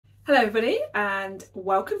Hello everybody and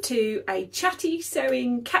welcome to a chatty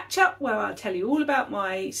sewing catch-up where I'll tell you all about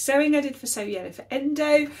my sewing I did for Sew Yellow for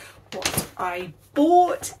Endo, what I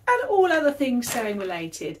bought and all other things sewing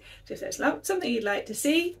related. So if there's something you'd like to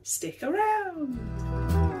see, stick around.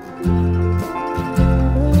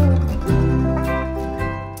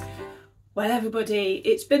 Well everybody,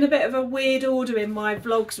 it's been a bit of a weird order in my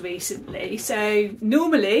vlogs recently. So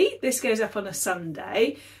normally this goes up on a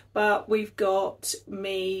Sunday, but we've got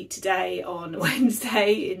me today on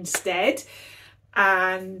Wednesday instead.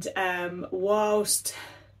 And whilst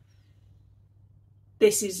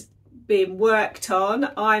this is being worked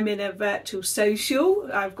on, I'm in a virtual social.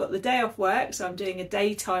 I've got the day off work, so I'm doing a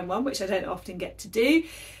daytime one, which I don't often get to do.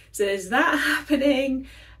 So there's that happening.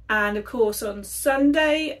 And of course on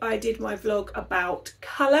Sunday I did my vlog about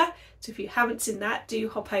colour. So if you haven't seen that, do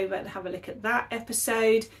hop over and have a look at that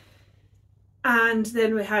episode. And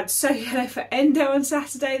then we had Sew Yellow for Endo on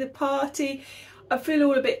Saturday, the party. I feel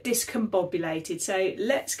all a bit discombobulated, so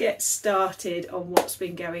let's get started on what's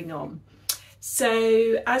been going on.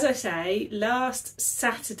 So as I say, last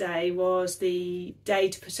Saturday was the day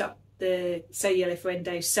to put up the Sew Yellow for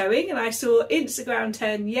Endo sewing, and I saw Instagram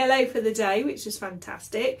turn yellow for the day, which was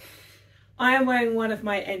fantastic. I am wearing one of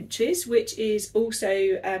my entries, which is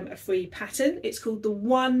also a free pattern. It's called the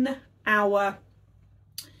 1 hour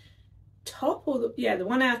top, or the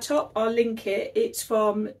 1 hour top. I'll link it. It's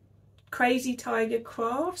from Crazy Tiger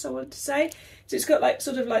Crafts, I want to say. So it's got like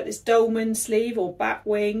sort of like this dolman sleeve or bat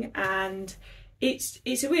wing, and it's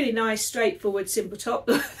a really nice, straightforward, simple top.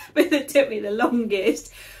 The bit that took me the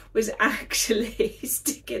longest was actually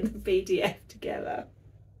sticking the PDF together.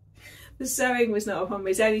 The sewing was not a problem.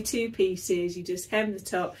 It's only 2 pieces. You just hem the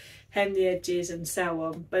top, hem the edges and so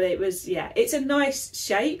on. But it was, yeah, it's a nice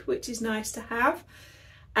shape, which is nice to have.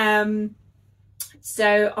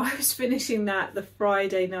 So I was finishing that the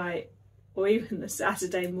Friday night or even the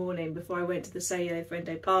Saturday morning before I went to the Sew Yellow for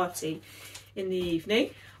Endo party in the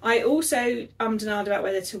evening. I also ummed and ahed about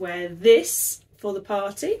whether to wear this for the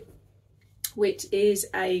party, which is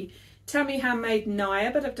a Tammy Handmade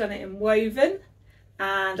Naya, but I've done it in woven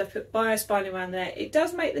and I've put bias binding around there. It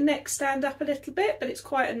does make the neck stand up a little bit, but it's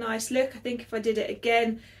quite a nice look. I think if I did it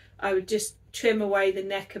again, I would just trim away the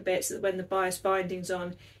neck a bit so that when the bias binding's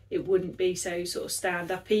on, it wouldn't be so sort of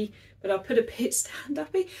stand-uppy. But I'll put a bit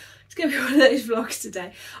stand-uppy. It's going to be one of those vlogs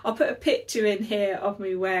today. I'll put a picture in here of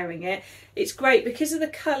me wearing it. It's great because of the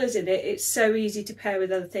colours in it. It's so easy to pair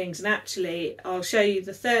with other things. And actually, I'll show you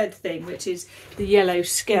the third thing, which is the yellow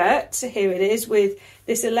skirt. So here it is with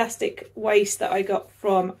this elastic waist that I got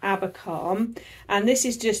from Abakhan. And this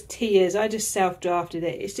is just tiers. I just self-drafted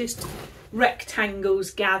it. It's just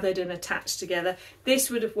rectangles gathered and attached together. This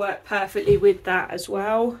would have worked perfectly with that as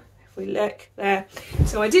well. If we look there,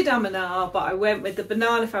 so I did and ah, but I went with the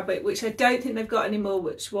banana fabric, which I don't think they've got anymore,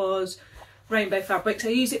 which was rainbow fabrics. I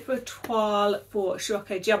used it for a toile for a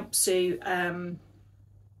Scirocco jumpsuit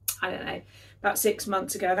I don't know, about 6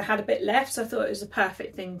 months ago, and I had a bit left, so I thought it was a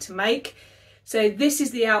perfect thing to make. So this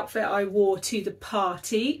is the outfit I wore to the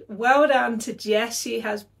party. Well done to Jess. She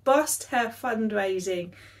has bossed her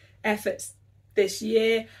fundraising efforts this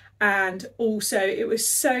year, and also it was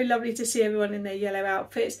so lovely to see everyone in their yellow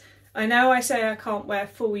outfits. I know I say I can't wear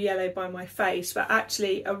full yellow by my face, but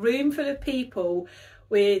actually a room full of people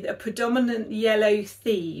with a predominant yellow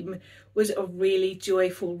theme was a really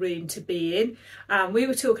joyful room to be in. We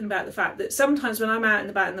were talking about the fact that sometimes when I'm out and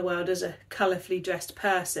about in the world as a colourfully dressed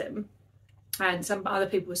person, and some other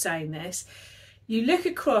people were saying this, you look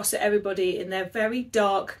across at everybody in their very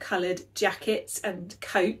dark coloured jackets and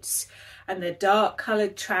coats and their dark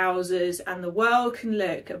coloured trousers, and the world can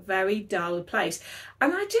look a very dull place.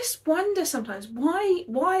 And I just wonder sometimes, why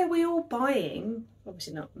are we all buying,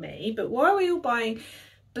 obviously not me, but why are we all buying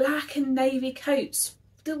black and navy coats?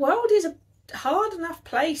 The world is a hard enough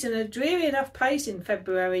place and a dreary enough place in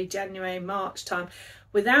February, January, March time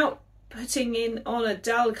without putting on a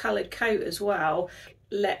dull coloured coat as well.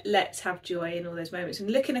 Let's have joy in all those moments. And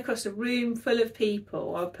looking across a room full of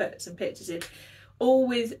people, I'll put some pictures in, all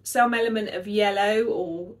with some element of yellow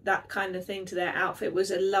or that kind of thing to their outfit,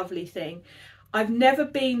 was a lovely thing. I've never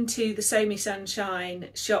been to the Sew Me Sunshine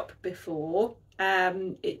shop before.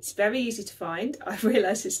 It's very easy to find. I've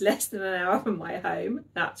realised it's less than an hour from my home.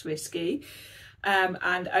 That's risky.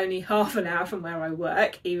 And only half an hour from where I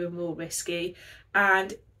work, even more risky.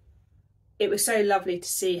 And it was so lovely to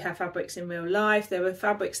see her fabrics in real life. There were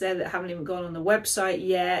fabrics there that haven't even gone on the website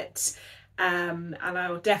yet. And I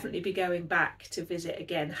will definitely be going back to visit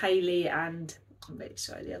again. Hayley and, I'm really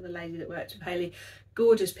sorry, the other lady that worked with Hayley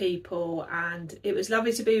gorgeous people, and it was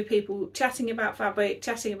lovely to be with people, chatting about fabric,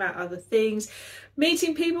 chatting about other things,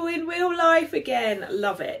 meeting people in real life again.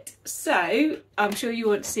 Love it. So I'm sure you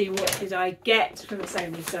want to see what did I get from So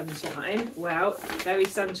Many Sunshine. Well, very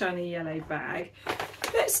sunshiny yellow bag.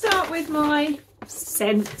 Let's start with my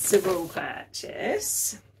sensible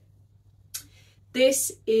purchase.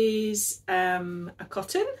 This is a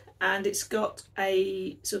cotton, and it's got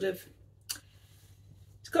a sort of,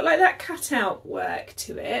 it's got like that cutout work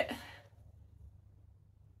to it,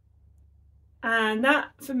 and that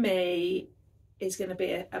for me is going to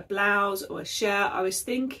be a blouse or a shirt. I was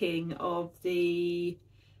thinking of the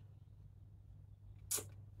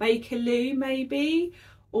Bakerloo maybe,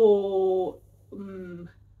 or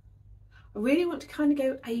I really want to kind of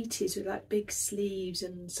go 80s with like big sleeves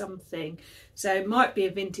and something, so it might be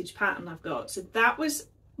a vintage pattern I've got. So that was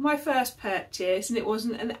my first purchase, and it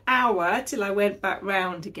wasn't an hour till I went back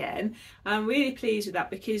round again. I'm really pleased with that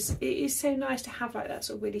because it is so nice to have like that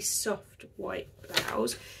sort of really soft white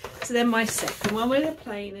blouse. So then my second one with a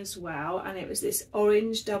plain as well, and it was this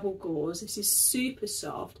orange double gauze. This is super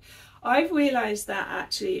soft. I've realised that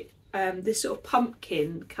actually this sort of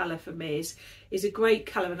pumpkin colour for me is a great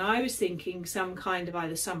colour, and I was thinking some kind of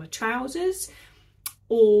either summer trousers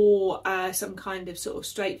or some kind of sort of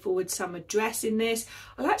straightforward summer dress in this.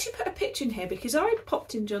 I'll actually put a picture in here because I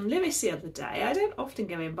popped in John Lewis the other day. I don't often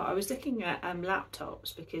go in, but I was looking at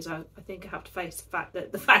laptops because I think I have to face the fact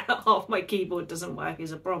that half my keyboard doesn't work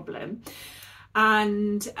is a problem.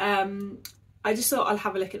 And I just thought I'll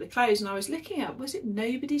have a look at the clothes, and I was looking at, was it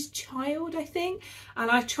Nobody's Child, I think?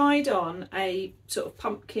 And I tried on a sort of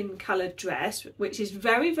pumpkin coloured dress, which is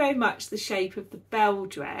very, very much the shape of the bell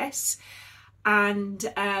dress. And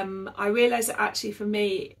I realised that actually for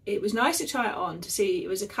me it was nice to try it on to see it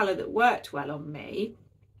was a colour that worked well on me,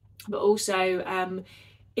 but also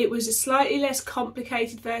it was a slightly less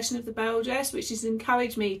complicated version of the bell dress, which has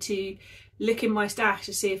encouraged me to look in my stash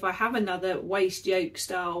to see if I have another waist yoke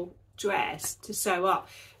style dress to sew up.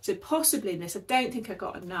 So possibly in this, I don't think I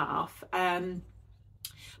got enough,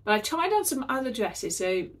 but I tried on some other dresses,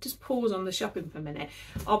 so just pause on the shopping for a minute.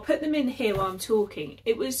 I'll put them in here while I'm talking.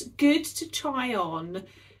 It was good to try on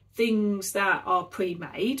things that are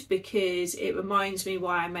pre-made because it reminds me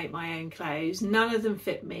why I make my own clothes. None of them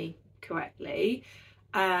fit me correctly,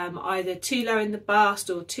 either too low in the bust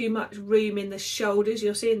or too much room in the shoulders.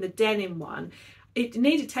 You'll see in the denim one, it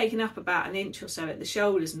needed taken up about an inch or so at the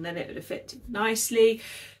shoulders, and then it would have fitted nicely.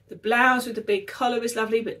 The blouse with the big collar was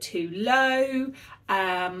lovely, but too low.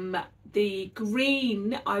 The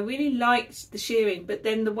green, I really liked the shearing, but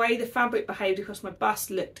then the way the fabric behaved across my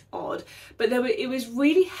bust looked odd. But it was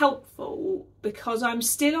really helpful because I'm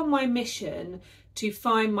still on my mission to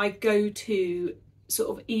find my go-to sort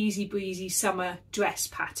of easy breezy summer dress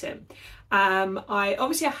pattern. I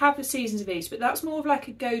have the Seasons of Ease, but that's more of like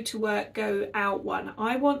a go to work, go out one.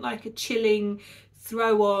 I want like a chilling,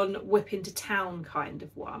 throw on, whip into town kind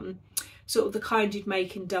of one, sort of the kind you'd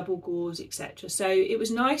make in double gauze, etc. So it was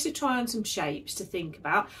nice to try on some shapes to think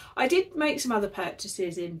about. I did make some other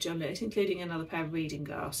purchases in John Lewis, including another pair of reading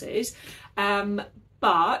glasses,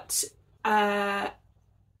 but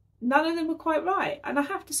none of them were quite right. And I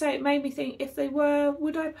have to say, it made me think, if they were,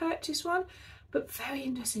 would I purchase one? But very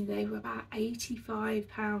interesting, they were about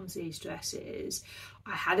 £85, these dresses.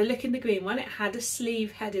 I had a look in the green one. It had a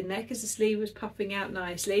sleeve head in there because the sleeve was puffing out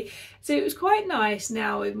nicely. So it was quite nice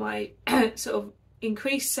now with my sort of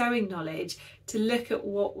increased sewing knowledge to look at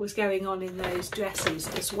what was going on in those dresses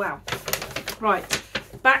as well. Right,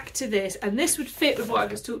 back to this. And this would fit with what I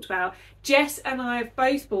just talked about. Jess and I have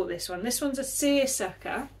both bought this one. This one's a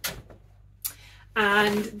seersucker.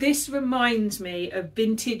 And this reminds me of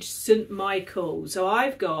vintage St Michael. So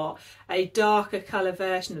I've got a darker colour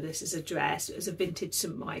version of this as a dress, as a vintage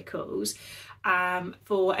St Michael's.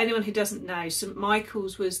 For anyone who doesn't know, St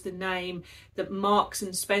Michael's was the name that Marks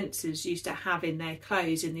and Spencer's used to have in their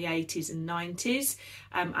clothes in the 80s and 90s,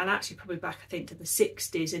 and actually probably back I think to the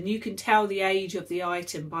 60s. And you can tell the age of the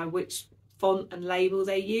item by which font and label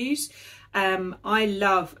they use. I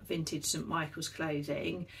love vintage St Michael's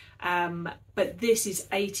clothing, but this is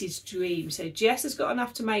 80s dream. So Jess has got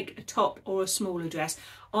enough to make a top or a smaller dress.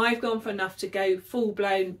 I've gone for enough to go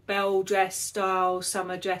full-blown bell dress style,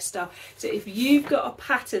 summer dress style. So if you've got a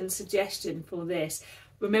pattern suggestion for this,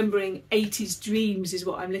 remembering 80s dreams is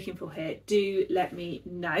what I'm looking for here, do let me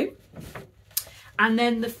know. And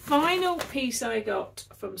then the final piece I got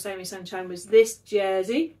from Semi Sunshine was this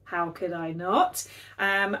jersey. How could I not?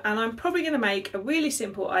 And I'm probably going to make a really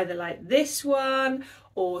simple, either like this one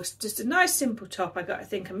or just a nice simple top. I got, I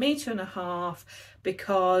think, 1.5 meters,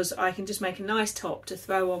 because I can just make a nice top to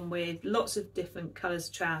throw on with lots of different colours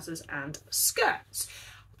of trousers and skirts.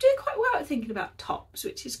 I'm doing quite well at thinking about tops,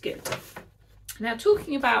 which is good. Now,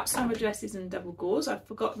 talking about summer dresses and double gauze, I've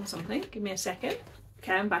forgotten something. Give me a second.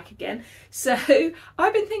 Okay, I'm back again. So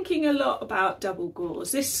I've been thinking a lot about double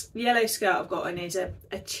gauze. This yellow skirt I've got on is a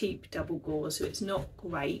cheap double gauze, so it's not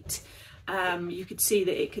great. You could see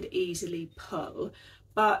that it could easily pull.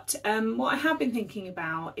 But what I have been thinking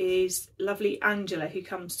about is lovely Angela, who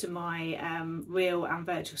comes to my real and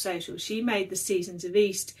virtual social. She made the Seasons of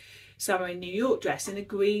East Summer in New York dress in a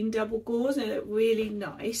green double gauze, and it looked really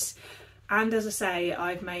nice. And as I say,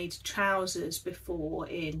 I've made trousers before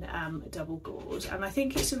in double gauze, and I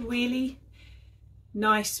think it's a really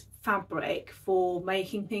nice fabric for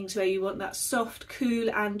making things where you want that soft, cool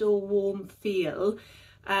and or warm feel.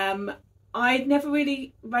 I'd never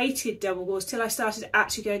really rated double gauze till I started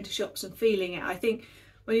actually going to shops and feeling it. I think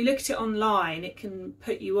when you look at it online, it can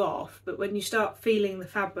put you off, but when you start feeling the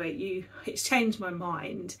fabric, it's changed my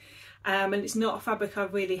mind. And it's not a fabric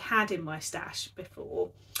I've really had in my stash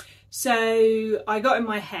before. So I got in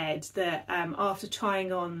my head that after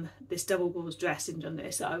trying on this double gauze dress in John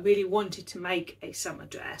Lewis, that I really wanted to make a summer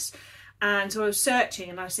dress. And so I was searching,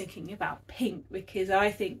 and I was thinking about pink, because I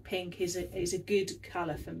think pink is a good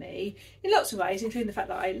colour for me in lots of ways, including the fact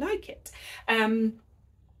that I like it.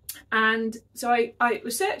 And so I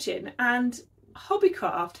was searching, and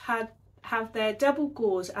Hobbycraft have their double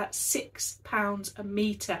gauze at £6 a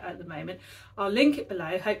metre at the moment. I'll link it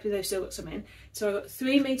below. Hopefully they've still got some in. So I got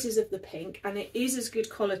 3 meters of the pink, and it is as good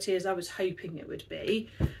quality as I was hoping it would be.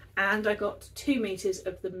 And I got 2 meters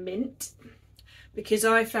of the mint, because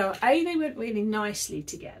I felt A, they went really nicely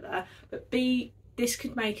together, but B, this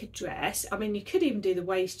could make a dress. I mean, you could even do the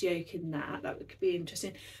waist yoke in that could be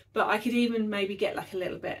interesting, but I could even maybe get like a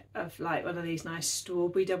little bit of like one of these nice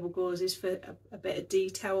strawberry double gauzes for a bit of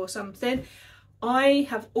detail or something. I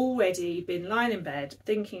have already been lying in bed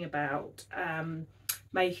thinking about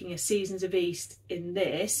making a Seasons of East in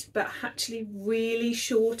this, but actually really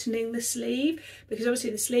shortening the sleeve, because obviously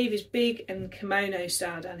the sleeve is big and kimono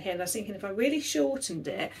style down here, and I was thinking if I really shortened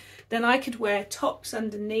it, then I could wear tops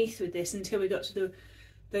underneath with this until we got to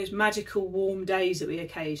those magical warm days that we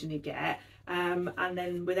occasionally get, and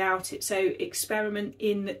then without it. So experiment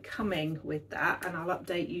incoming with that, and I'll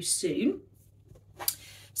update you soon.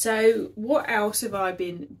 So what else have I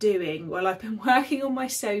been doing? Well, I've been working on my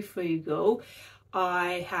So Frugal.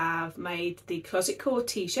 I have made the Closet Core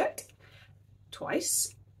t-shirt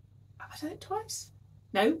twice. Have I done it twice?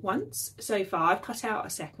 No, once so far. I've cut out a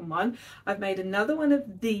second one. I've made another one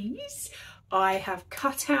of these. I have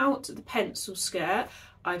cut out the pencil skirt.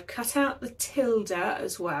 I've cut out the tilde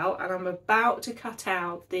as well, and I'm about to cut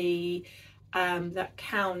out the that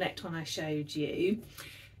cow necked one I showed you.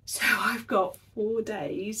 So I've got 4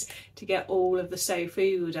 days to get all of the So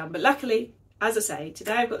Frugal done, but luckily, as I say,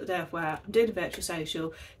 today I've got the day off where I'm doing a virtual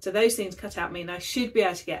social, so those things cut out mean I should be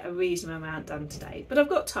able to get a reasonable amount done today. But I've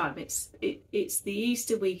got time. It's the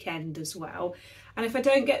Easter weekend as well, and if I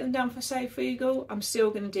don't get them done for So Frugal, I'm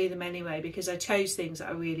still going to do them anyway, because I chose things that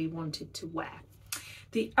I really wanted to wear.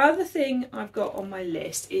 The other thing I've got on my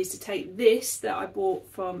list is to take this that I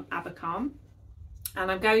bought from Abakhan,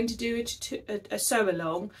 and I'm going to do a sew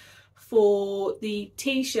along for the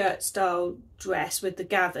t-shirt style dress with the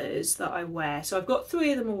gathers that I wear. So I've got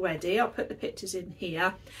 3 of them already. I'll put the pictures in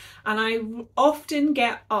here, and I often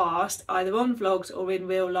get asked either on vlogs or in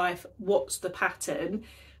real life, what's the pattern?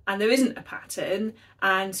 And there isn't a pattern,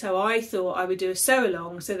 and so I thought I would do a sew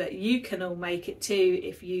along so that you can all make it too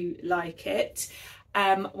if you like it.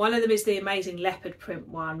 One of them is the amazing leopard print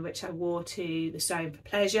one, which I wore to the Sewing for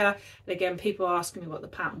Pleasure. And again, people are asking me what the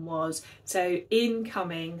pattern was, so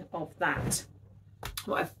incoming of that.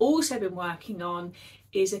 What I've also been working on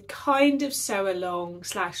is a kind of sew along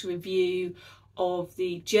 / review of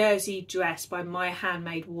the jersey dress by My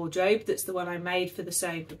Handmade Wardrobe. That's the one I made for the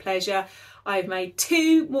Sewing for Pleasure. I've made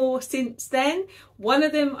 2 more since then. One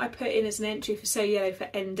of them I put in as an entry for Sew Yellow for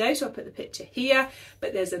Endo, so I'll put the picture here,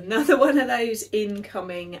 but there's another one of those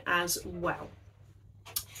incoming as well.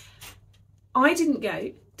 I didn't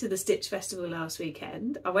go to the Stitch Festival last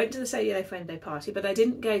weekend. I went to the Sew Yellow for Endo party, but I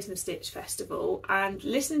didn't go to the Stitch Festival, and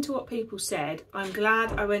listening to what people said, I'm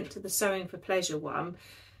glad I went to the Sewing for Pleasure one,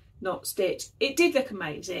 not Stitch. It did look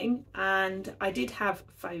amazing, and I did have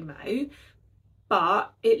FOMO,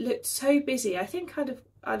 but it looked so busy. I think I'd have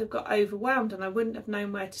have got overwhelmed and I wouldn't have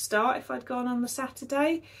known where to start if I'd gone on the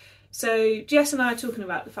Saturday. So Jess and I are talking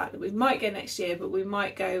about the fact that we might go next year, but we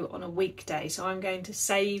might go on a weekday. So I'm going to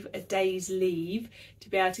save a day's leave to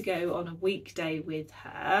be able to go on a weekday with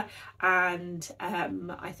her. And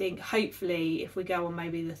I think hopefully if we go on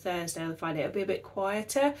maybe the Thursday or the Friday, it'll be a bit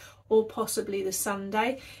quieter, or possibly the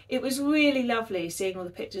Sunday. It was really lovely seeing all the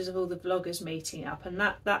pictures of all the vloggers meeting up, and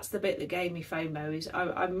that's the bit that gave me FOMO. Is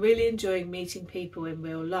I'm really enjoying meeting people in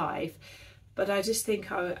real life. But I just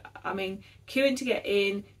think, I mean, queuing to get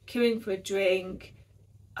in, queuing for a drink,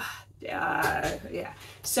 yeah.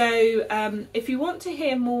 So if you want to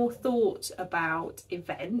hear more thoughts about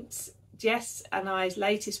events, Jess and I's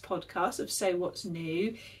latest podcast of So What's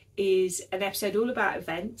New is an episode all about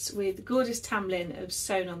events with gorgeous Tamlin of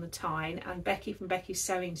Sewn on the Tyne and Becky from Becky's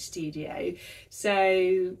Sewing Studio.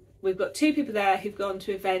 So we've got two people there who've gone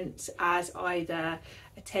to events as either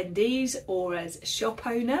attendees or as a shop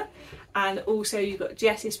owner, and also you've got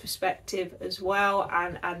Jess's perspective as well,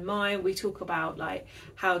 and mine. We talk about like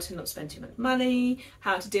how to not spend too much money,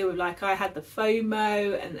 how to deal with, like, I had the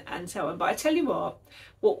FOMO and so on. But I tell you what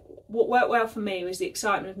worked well for me was the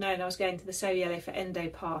excitement of knowing I was going to the So Yellow for Endo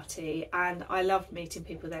party, and I loved meeting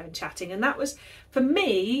people there and chatting, and that was, for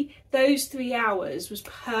me, those 3 hours was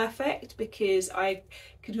perfect because I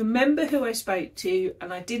could remember who I spoke to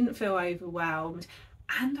and I didn't feel overwhelmed,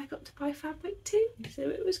 and I got to buy fabric too, so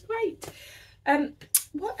it was great.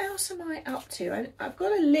 What else am I up to? I've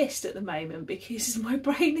got a list at the moment because my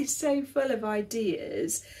brain is so full of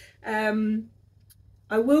ideas.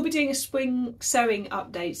 I will be doing a spring sewing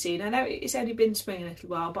update soon. I know it's only been spring a little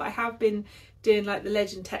while, but I have been doing like the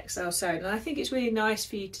Legend Textile Sewing, and I think it's really nice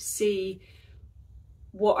for you to see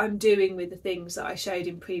what I'm doing with the things that I showed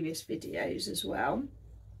in previous videos as well.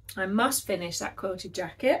 I must finish that quilted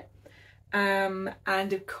jacket.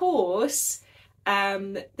 And of course,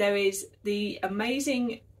 there is the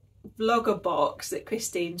amazing vlogger box that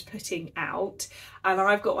Christine's putting out, and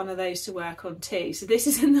I've got one of those to work on too. So this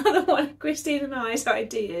is another one of Christine and I's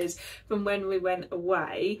ideas from when we went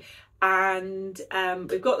away, and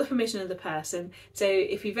we've got the permission of the person. So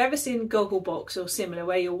if you've ever seen Gogglebox or similar,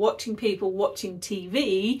 where you're watching people watching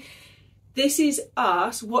TV, this is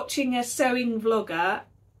us watching a sewing vlogger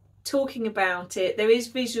talking about it. There is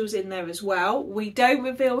visuals in there as well. We don't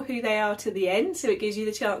reveal who they are to the end, so it gives you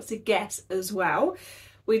the chance to guess as well.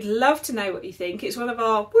 We'd love to know what you think. It's one of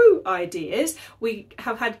our ideas. We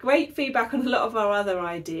have had great feedback on a lot of our other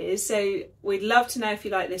ideas, so we'd love to know if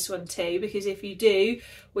you like this one too, because if you do,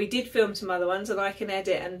 we did film some other ones and I can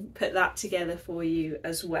edit and put that together for you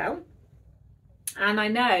as well. And I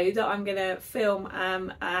know that I'm going to film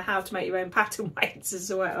how to make your own pattern weights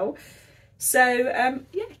as well. So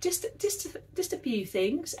yeah, just a few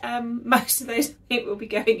things. Most of those I think will be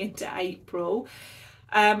going into April.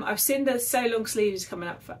 I've seen the So Long Sleeves coming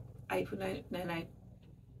up for April. No.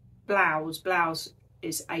 Blouse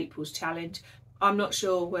is April's challenge. I'm not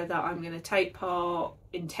sure whether I'm going to take part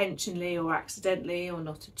intentionally or accidentally or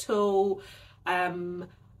not at all.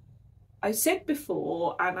 I said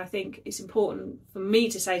before, and I think it's important for me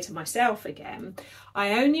to say to myself again,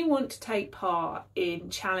 I only want to take part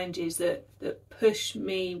in challenges that push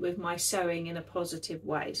me with my sewing in a positive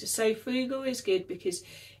way. So Sew Frugal is good because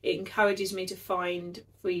it encourages me to find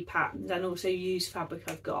free patterns and also use fabric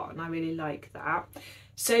I've got, and I really like that.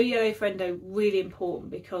 So Yellow for Endo, really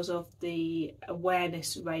important because of the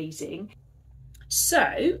awareness raising.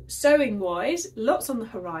 So sewing wise, lots on the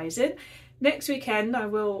horizon. Next weekend I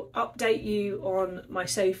will update you on my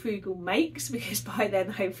Sew Frugal makes, because by then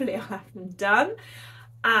hopefully I'll have them done,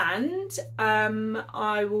 and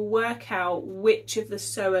I will work out which of the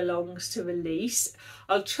sew-alongs to release.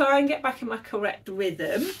 I'll try and get back in my correct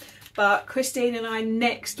rhythm, but Christine and I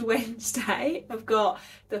next Wednesday have got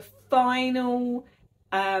the final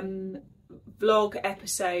vlog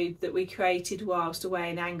episode that we created whilst away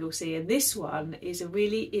in Anglesey, and this one is a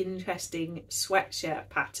really interesting sweatshirt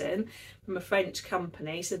pattern from a French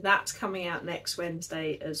company, so that's coming out next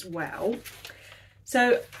Wednesday as well.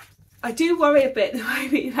 So I do worry a bit that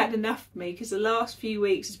maybe you've had enough of me, because the last few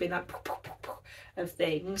weeks has been like of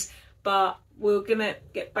things, but we're gonna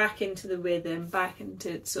get back into the rhythm, back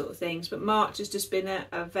into sort of things. But March has just been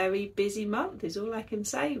a very busy month is all I can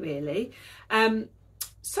say really.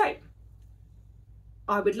 So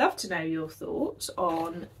I would love to know your thoughts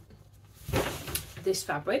on this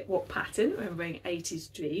fabric, what pattern, remembering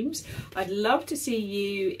 80s dreams. I'd love to see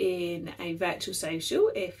you in a virtual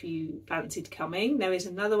social if you fancied coming. There is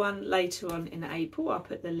another one later on in April, I'll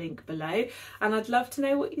put the link below. And I'd love to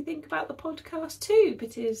know what you think about the podcast too,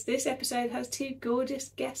 because this episode has two gorgeous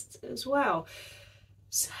guests as well.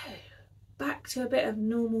 So back to a bit of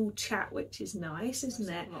normal chat, which is nice, isn't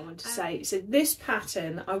it? What I want to say. So this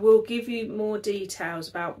pattern, I will give you more details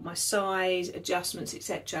about my size, adjustments,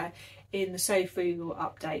 etc. in the Sew Frugal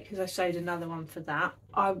update, because I showed another one for that.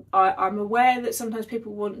 I'm aware that sometimes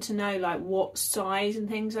people want to know like what size and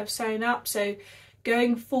things I've sewn up. So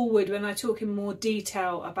going forward, when I talk in more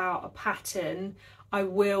detail about a pattern, I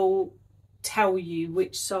will tell you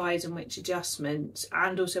which size and which adjustments,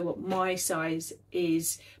 and also what my size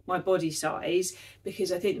is, my body size,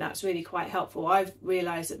 because I think that's really quite helpful. I've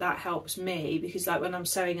realised that that helps me, because like when I'm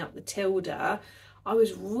sewing up the tilde, I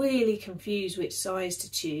was really confused which size to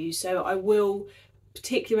choose. So I will,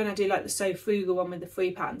 particularly when I do like the Sew Frugal one with the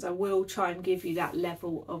free patterns, I will try and give you that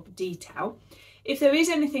level of detail. If there is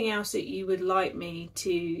anything else that you would like me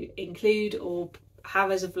to include or have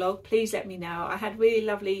as a vlog, please let me know. I had really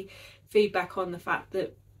lovely feedback on the fact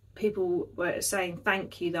that people were saying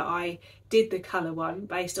thank you that I did the colour one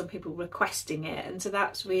based on people requesting it, and so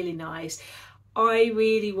that's really nice. I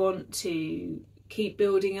really want to keep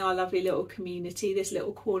building our lovely little community, this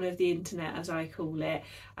little corner of the internet as I call it,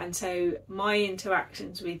 and so my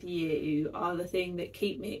interactions with you are the thing that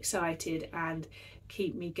keep me excited and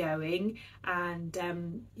keep me going. And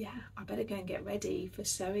yeah, I better go and get ready for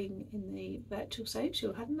sewing in the virtual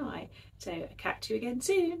social, hadn't I? So I'll catch you again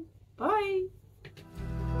soon. Bye.